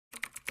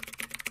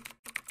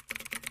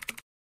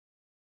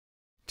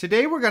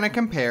Today we're going to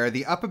compare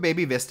the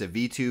Uppababy Vista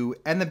V2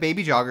 and the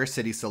Baby Jogger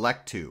City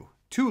Select 2,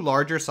 two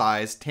larger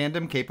size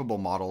tandem-capable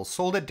models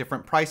sold at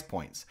different price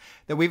points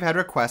that we've had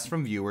requests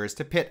from viewers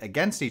to pit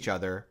against each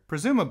other,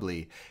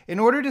 presumably, in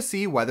order to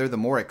see whether the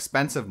more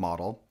expensive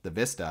model, the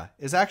Vista,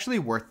 is actually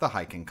worth the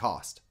hike in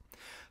cost.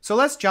 So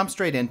let's jump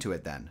straight into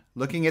it then,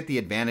 looking at the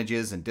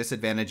advantages and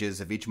disadvantages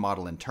of each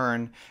model in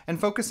turn, and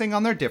focusing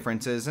on their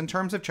differences in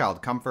terms of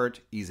child comfort,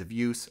 ease of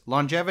use,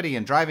 longevity,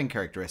 and driving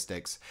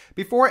characteristics,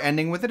 before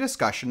ending with a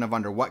discussion of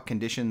under what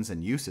conditions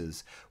and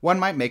uses one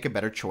might make a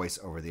better choice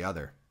over the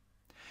other.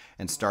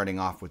 And starting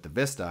off with the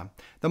Vista,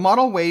 the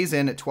model weighs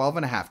in at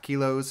 12.5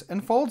 kilos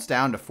and folds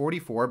down to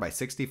 44 by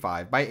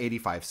 65 by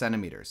 85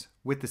 centimeters,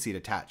 with the seat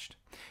attached.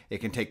 It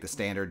can take the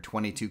standard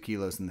 22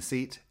 kilos in the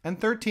seat and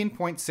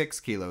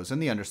 13.6 kilos in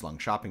the underslung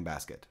shopping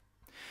basket.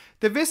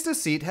 The Vista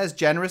seat has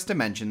generous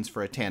dimensions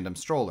for a tandem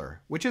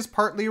stroller, which is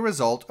partly a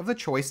result of the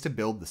choice to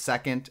build the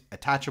second,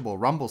 attachable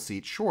rumble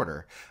seat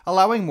shorter,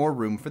 allowing more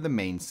room for the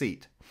main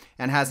seat,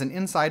 and has an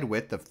inside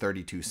width of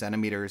 32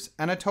 centimeters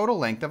and a total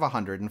length of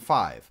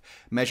 105,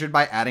 measured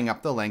by adding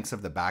up the lengths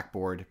of the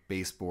backboard,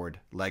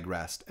 baseboard, leg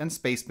rest, and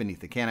space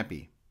beneath the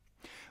canopy.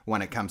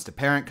 When it comes to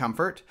parent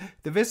comfort,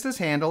 the Vista's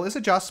handle is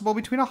adjustable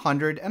between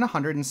 100 and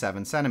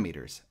 107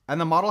 centimeters, and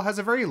the model has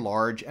a very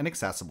large and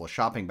accessible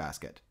shopping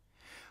basket.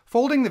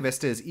 Folding the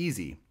Vista is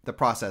easy. The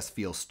process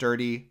feels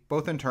sturdy,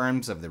 both in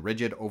terms of the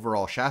rigid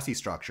overall chassis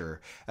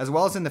structure, as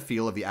well as in the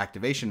feel of the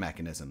activation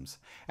mechanisms.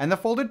 And the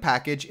folded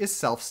package is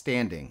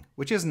self-standing,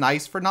 which is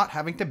nice for not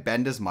having to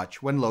bend as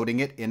much when loading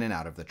it in and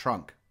out of the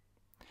trunk.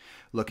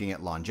 Looking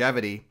at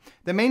longevity,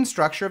 the main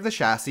structure of the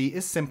chassis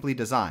is simply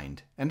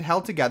designed, and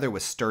held together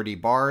with sturdy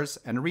bars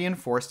and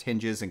reinforced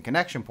hinges and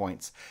connection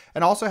points,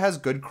 and also has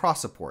good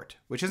cross support,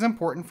 which is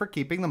important for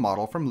keeping the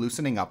model from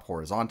loosening up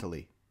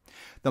horizontally.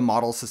 The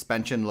model's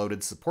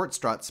suspension-loaded support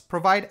struts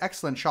provide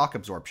excellent shock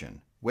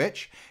absorption,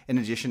 which, in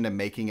addition to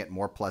making it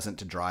more pleasant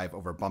to drive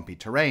over bumpy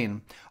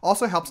terrain,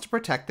 also helps to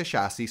protect the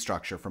chassis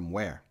structure from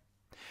wear.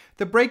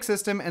 The brake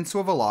system and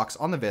swivel locks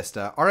on the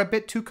Vista are a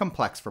bit too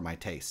complex for my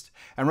taste,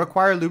 and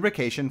require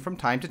lubrication from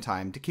time to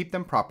time to keep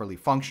them properly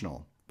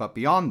functional. But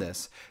beyond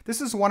this,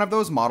 this is one of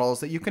those models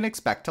that you can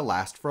expect to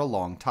last for a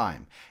long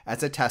time,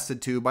 as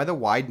attested to by the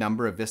wide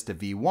number of Vista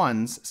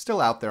V1s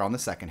still out there on the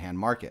secondhand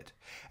market.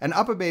 And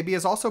Uppababy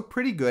is also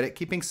pretty good at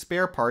keeping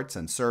spare parts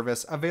and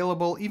service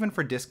available even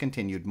for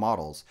discontinued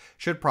models,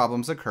 should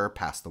problems occur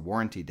past the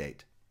warranty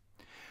date.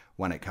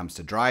 When it comes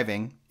to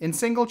driving, in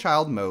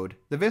single-child mode,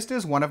 the Vista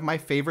is one of my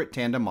favorite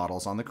tandem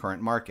models on the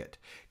current market,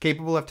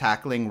 capable of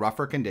tackling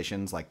rougher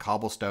conditions like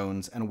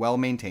cobblestones and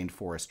well-maintained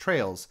forest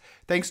trails,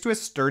 thanks to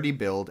its sturdy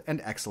build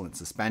and excellent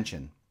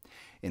suspension.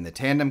 In the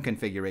tandem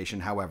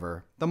configuration,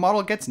 however, the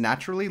model gets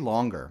naturally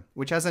longer,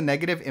 which has a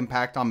negative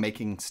impact on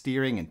making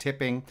steering and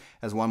tipping,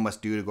 as one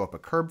must do to go up a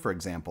curb for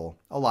example,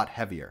 a lot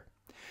heavier.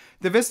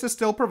 The Vista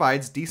still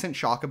provides decent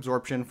shock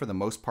absorption for the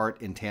most part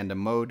in tandem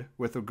mode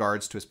with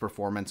regards to its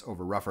performance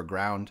over rougher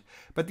ground,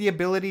 but the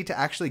ability to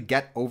actually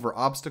get over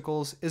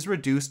obstacles is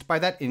reduced by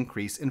that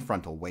increase in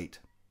frontal weight.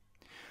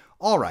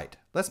 Alright,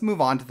 let's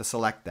move on to the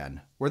Select then,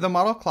 where the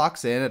model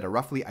clocks in at a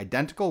roughly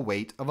identical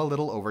weight of a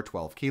little over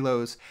 12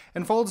 kilos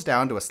and folds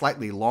down to a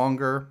slightly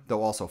longer,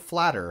 though also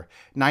flatter,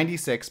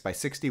 96 by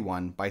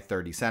 61 by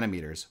 30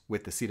 centimeters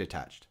with the seat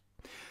attached.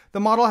 The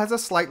model has a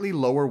slightly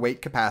lower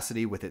weight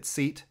capacity with its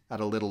seat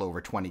at a little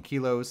over 20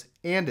 kilos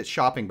and its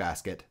shopping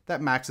basket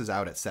that maxes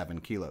out at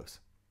 7 kilos.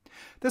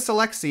 The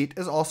Select seat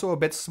is also a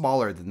bit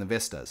smaller than the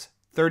Vista's,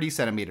 30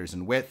 centimeters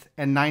in width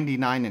and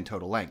 99 in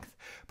total length,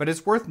 but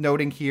it's worth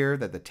noting here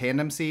that the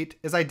tandem seat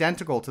is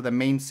identical to the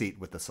main seat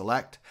with the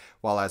Select,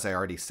 while as I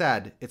already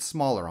said, it's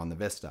smaller on the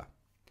Vista.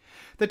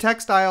 The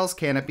textiles,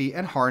 canopy,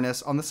 and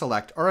harness on the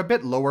Select are a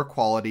bit lower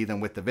quality than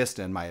with the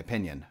Vista in my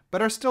opinion,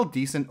 but are still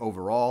decent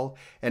overall,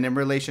 and in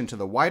relation to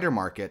the wider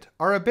market,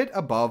 are a bit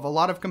above a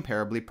lot of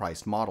comparably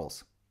priced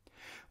models.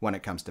 When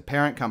it comes to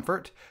parent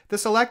comfort, the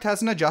Select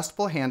has an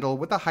adjustable handle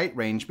with a height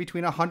range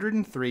between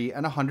 103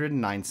 and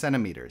 109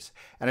 centimeters,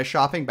 and a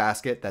shopping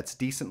basket that's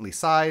decently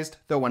sized,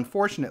 though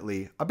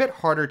unfortunately a bit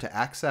harder to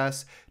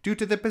access due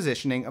to the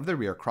positioning of the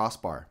rear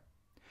crossbar.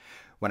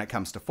 When it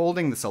comes to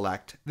folding the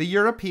Select, the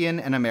European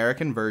and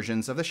American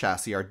versions of the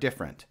chassis are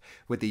different,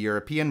 with the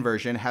European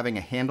version having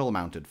a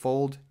handle-mounted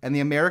fold, and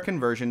the American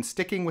version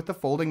sticking with the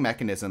folding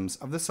mechanisms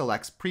of the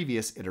Select's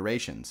previous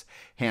iterations,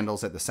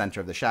 handles at the center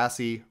of the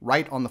chassis,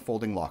 right on the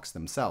folding locks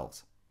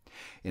themselves.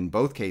 In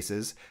both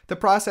cases, the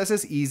process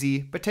is easy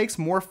but takes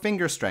more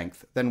finger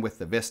strength than with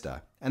the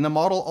Vista, and the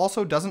model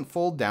also doesn't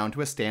fold down to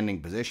a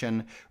standing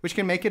position, which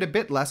can make it a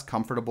bit less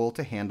comfortable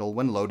to handle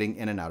when loading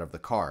in and out of the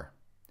car.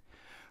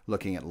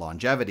 Looking at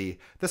longevity,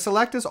 the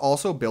Select is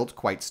also built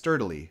quite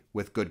sturdily,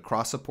 with good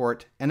cross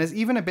support, and is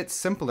even a bit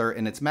simpler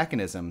in its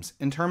mechanisms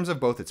in terms of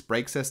both its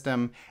brake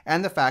system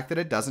and the fact that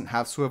it doesn't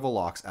have swivel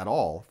locks at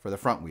all for the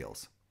front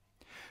wheels.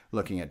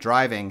 Looking at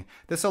driving,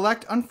 the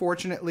Select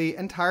unfortunately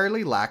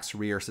entirely lacks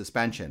rear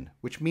suspension,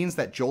 which means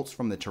that jolts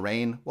from the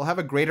terrain will have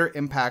a greater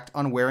impact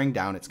on wearing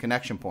down its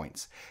connection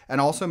points,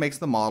 and also makes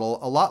the model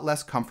a lot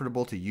less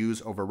comfortable to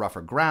use over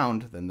rougher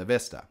ground than the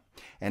Vista.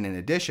 And in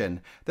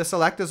addition, the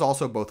Select is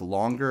also both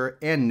longer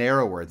and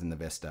narrower than the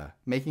Vista,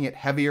 making it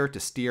heavier to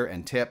steer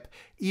and tip,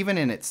 even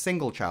in its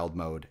single-child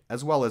mode,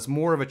 as well as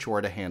more of a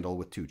chore to handle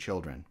with 2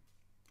 children.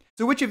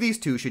 So which of these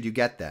two should you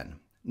get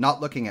then?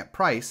 Not looking at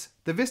price,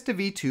 the Vista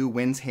V2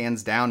 wins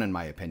hands down in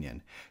my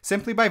opinion,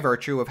 simply by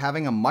virtue of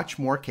having a much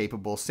more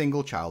capable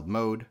single-child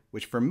mode,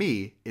 which for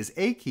me is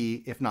a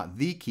key, if not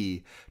the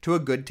key, to a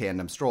good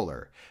tandem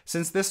stroller,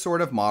 since this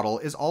sort of model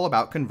is all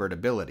about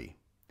convertibility.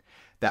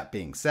 That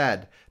being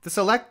said, the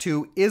Select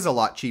 2 is a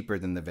lot cheaper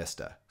than the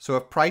Vista, so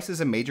if price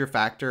is a major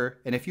factor,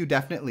 and if you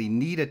definitely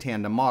need a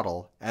tandem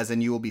model, as in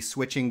you will be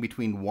switching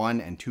between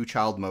 1 and 2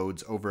 child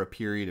modes over a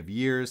period of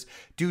years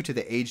due to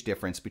the age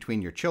difference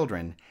between your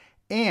children,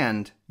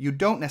 and you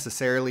don't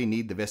necessarily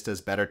need the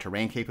Vista's better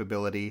terrain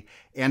capability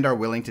and are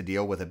willing to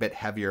deal with a bit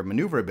heavier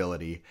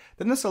maneuverability,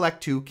 then the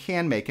Select 2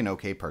 can make an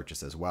okay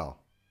purchase as well.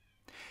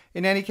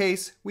 In any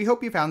case, we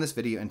hope you found this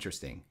video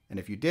interesting, and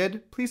if you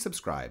did, please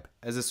subscribe,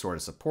 as this sort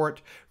of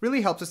support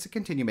really helps us to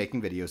continue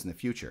making videos in the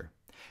future.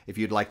 If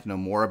you'd like to know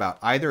more about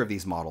either of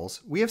these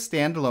models, we have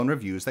standalone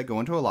reviews that go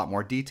into a lot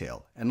more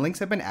detail, and links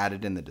have been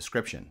added in the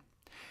description.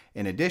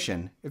 In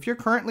addition, if you're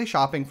currently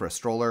shopping for a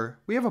stroller,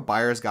 we have a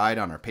buyer's guide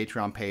on our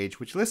Patreon page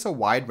which lists a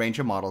wide range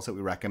of models that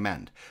we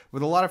recommend,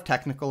 with a lot of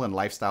technical and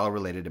lifestyle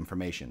related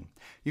information.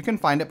 You can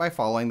find it by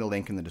following the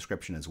link in the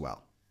description as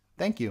well.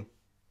 Thank you.